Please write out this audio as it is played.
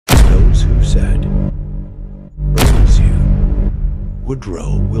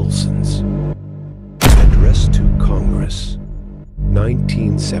Woodrow Wilson's Address to Congress,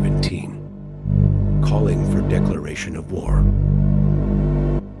 1917, calling for declaration of war.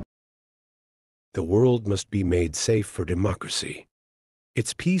 The world must be made safe for democracy.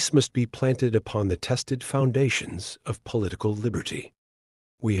 Its peace must be planted upon the tested foundations of political liberty.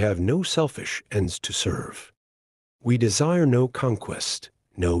 We have no selfish ends to serve. We desire no conquest,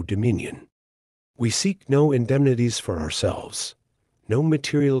 no dominion. We seek no indemnities for ourselves, no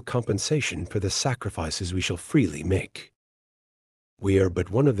material compensation for the sacrifices we shall freely make. We are but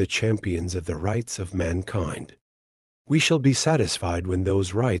one of the champions of the rights of mankind. We shall be satisfied when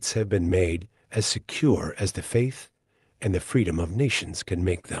those rights have been made as secure as the faith and the freedom of nations can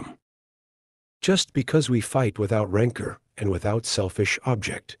make them. Just because we fight without rancor and without selfish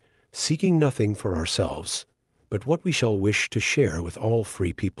object, seeking nothing for ourselves, but what we shall wish to share with all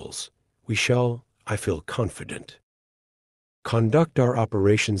free peoples, we shall, I feel confident, conduct our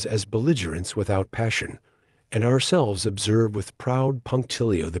operations as belligerents without passion, and ourselves observe with proud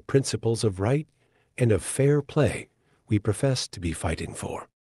punctilio the principles of right and of fair play we profess to be fighting for.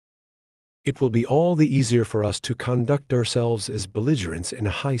 It will be all the easier for us to conduct ourselves as belligerents in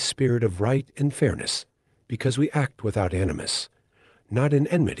a high spirit of right and fairness, because we act without animus, not in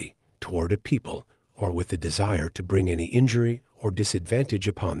enmity toward a people or with the desire to bring any injury or disadvantage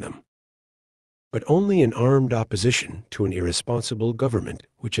upon them, but only in armed opposition to an irresponsible government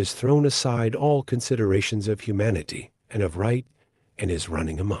which has thrown aside all considerations of humanity and of right and is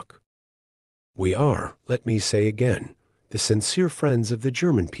running amok. We are, let me say again, the sincere friends of the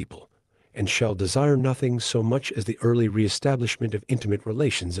German people, and shall desire nothing so much as the early reestablishment of intimate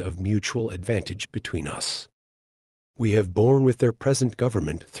relations of mutual advantage between us. We have borne with their present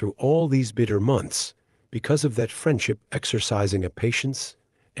government through all these bitter months because of that friendship exercising a patience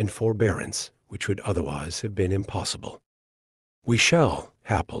and forbearance which would otherwise have been impossible. We shall,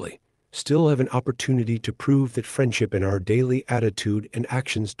 happily, still have an opportunity to prove that friendship in our daily attitude and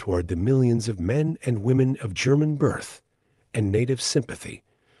actions toward the millions of men and women of German birth and native sympathy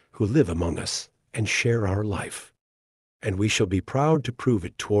who live among us and share our life, and we shall be proud to prove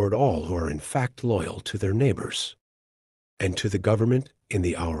it toward all who are in fact loyal to their neighbors and to the government in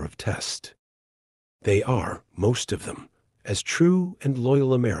the hour of test. They are, most of them, as true and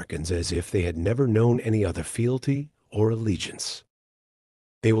loyal Americans as if they had never known any other fealty or allegiance.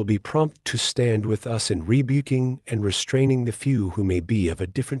 They will be prompt to stand with us in rebuking and restraining the few who may be of a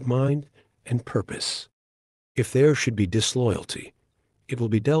different mind and purpose. If there should be disloyalty, it will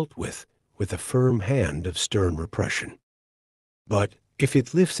be dealt with a firm hand of stern repression. But if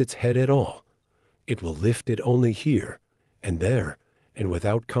it lifts its head at all, it will lift it only here and there and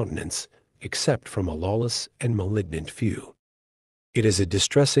without countenance, except from a lawless and malignant few. It is a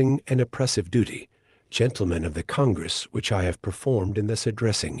distressing and oppressive duty, gentlemen of the Congress, which I have performed in thus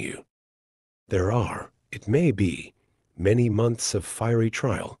addressing you. There are, it may be, many months of fiery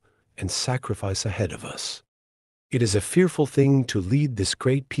trial and sacrifice ahead of us. It is a fearful thing to lead this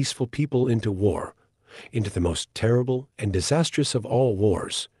great peaceful people into war, into the most terrible and disastrous of all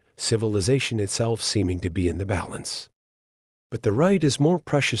wars, civilization itself seeming to be in the balance. But the right is more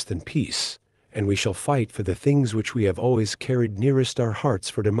precious than peace, and we shall fight for the things which we have always carried nearest our hearts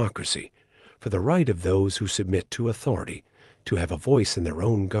for democracy, for the right of those who submit to authority, to have a voice in their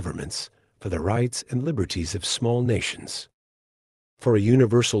own governments, for the rights and liberties of small nations, for a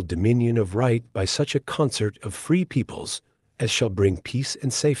universal dominion of right by such a concert of free peoples as shall bring peace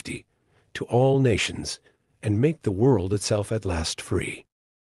and safety to all nations and make the world itself at last free.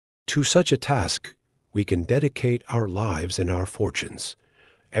 To such a task we can dedicate our lives and our fortunes,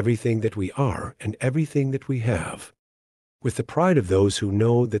 everything that we are and everything that we have, with the pride of those who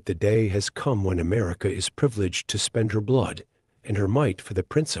know that the day has come when America is privileged to spend her blood and her might for the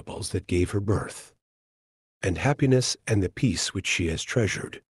principles that gave her birth, and happiness and the peace which she has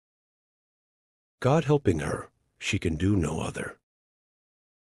treasured. God helping her, she can do no other.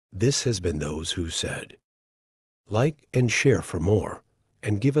 This has been those who said. Like and share for more,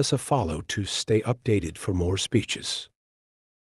 and give us a follow to stay updated for more speeches.